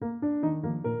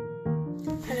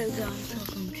Hello guys,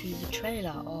 welcome to the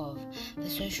trailer of the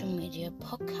social media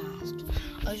podcast.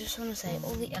 I just want to say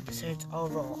all the episodes are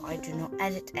raw. I do not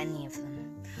edit any of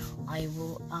them. I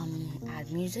will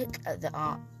add music at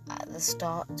the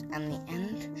start and the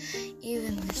end.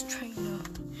 Even this trailer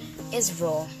is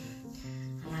raw.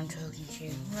 And I'm talking to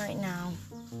you right now.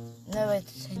 No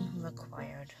editing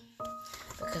required.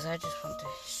 Because I just want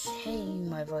to hear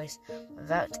my voice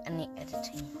without any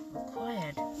editing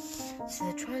required. So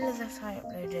the trailer that I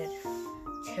uploaded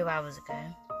 2 hours ago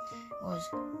was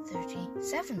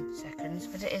 37 seconds,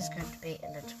 but it is going to be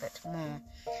a little bit more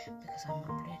because I'm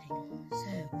uploading.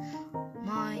 So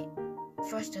my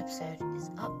first episode is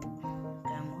up.